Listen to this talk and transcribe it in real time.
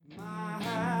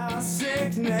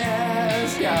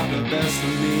sickness got the best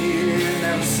of me.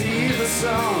 Never see the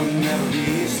sun, never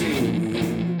be seen.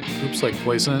 Groups like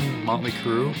Poison, Motley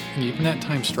Crue, and even at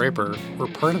times Stryper were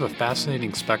part of a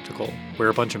fascinating spectacle. Wear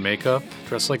a bunch of makeup,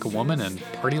 dress like a woman, and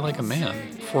party like a man.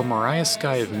 For Mariah's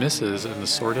sky of misses and the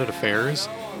sordid affairs,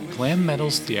 glam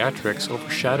metal's theatrics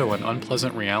overshadow an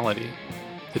unpleasant reality.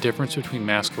 The difference between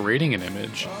masquerading an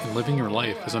image and living your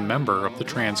life as a member of the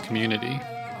trans community.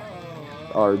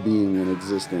 Our being and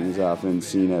existing is often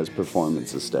seen as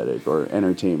performance aesthetic or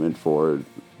entertainment for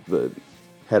the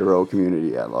hetero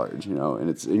community at large, and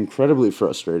it's incredibly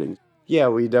frustrating. Yeah,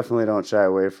 we definitely don't shy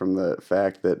away from the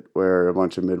fact that we're a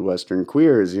bunch of Midwestern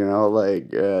queers,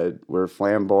 we're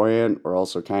flamboyant, we're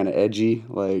also kind of edgy,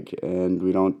 and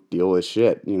we don't deal with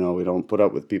shit, we don't put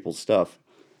up with people's stuff.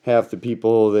 Half the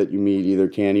people that you meet either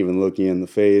can't even look you in the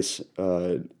face,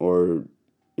 or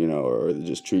they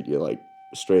just treat you like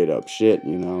straight up shit,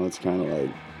 it's kind of like,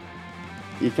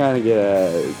 you kind of get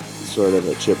a sort of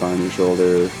a chip on your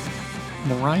shoulder.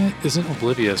 Mariah isn't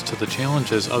oblivious to the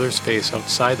challenges others face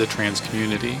outside the trans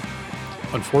community.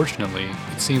 Unfortunately,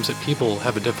 it seems that people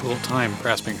have a difficult time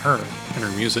grasping her and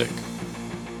her music.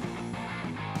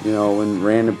 When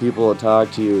random people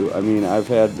talk to you, I've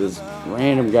had this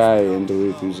random guy in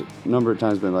Duluth who's a number of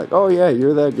times been like, oh yeah,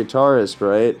 you're that guitarist,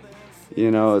 right?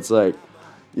 It's like,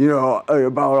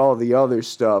 about all the other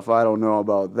stuff, I don't know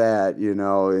about that,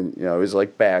 and, he's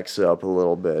like backs up a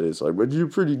little bit. It's like, but you're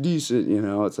pretty decent,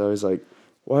 it's always like,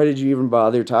 why did you even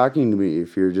bother talking to me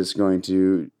if you're just going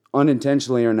to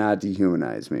unintentionally or not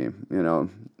dehumanize me,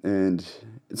 and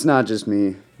it's not just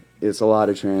me, it's a lot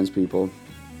of trans people,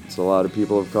 it's a lot of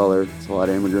people of color, it's a lot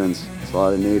of immigrants, it's a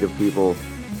lot of Native people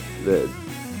that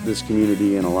this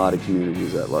community and a lot of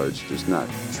communities at large just not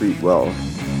treat well.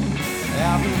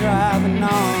 I've been driving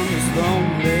on this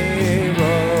lonely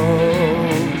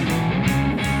road,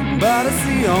 but it's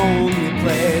the only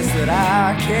place that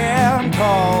I can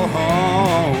call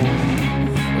home,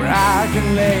 where I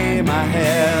can lay my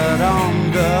head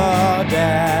on the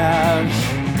dash,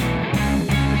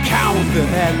 count the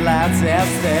headlights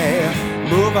as they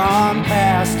move on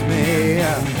past me.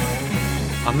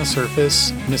 On the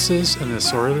surface, Misses and the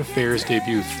Sordid Affairs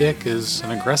debut Thick is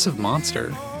an aggressive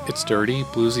monster. Its dirty,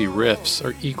 bluesy riffs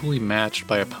are equally matched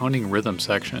by a pounding rhythm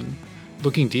section.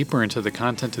 Looking deeper into the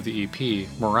content of the EP,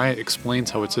 Mariah explains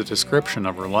how it's a description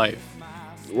of her life.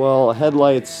 Well,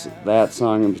 Headlights, that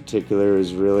song in particular,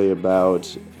 is really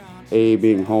about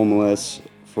being homeless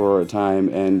for a time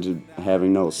and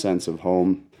having no sense of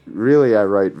home. Really, I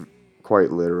write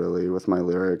quite literally with my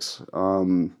lyrics.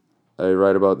 I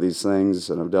write about these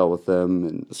things and I've dealt with them,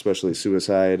 and especially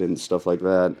suicide and stuff like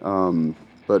that.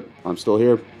 But I'm still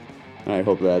here, and I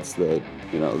hope that's the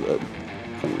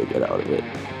thing to get out of it.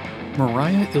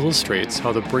 Mariah illustrates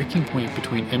how the breaking point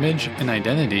between image and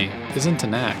identity isn't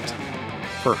an act.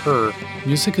 For her,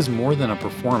 music is more than a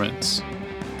performance.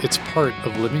 It's part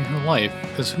of living her life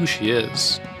as who she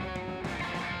is.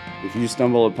 If you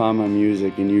stumble upon my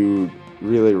music and you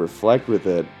really reflect with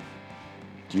it,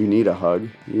 do you need a hug?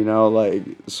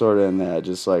 Sort of in that.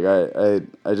 Just like,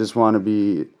 I just want to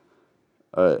be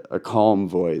a calm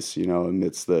voice,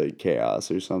 amidst the chaos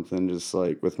or something. Just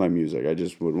like with my music, I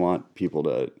just would want people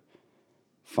to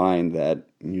find that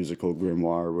musical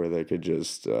grimoire where they could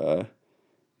just,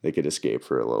 they could escape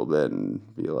for a little bit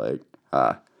and be like,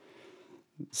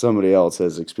 somebody else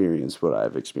has experienced what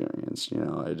I've experienced,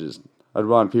 I'd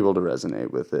want people to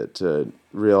resonate with it, to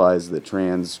realize that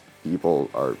trans people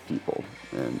are people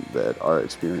and that our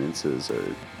experiences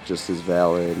are just as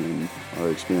valid and our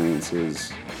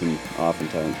experiences can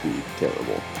oftentimes be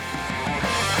terrible.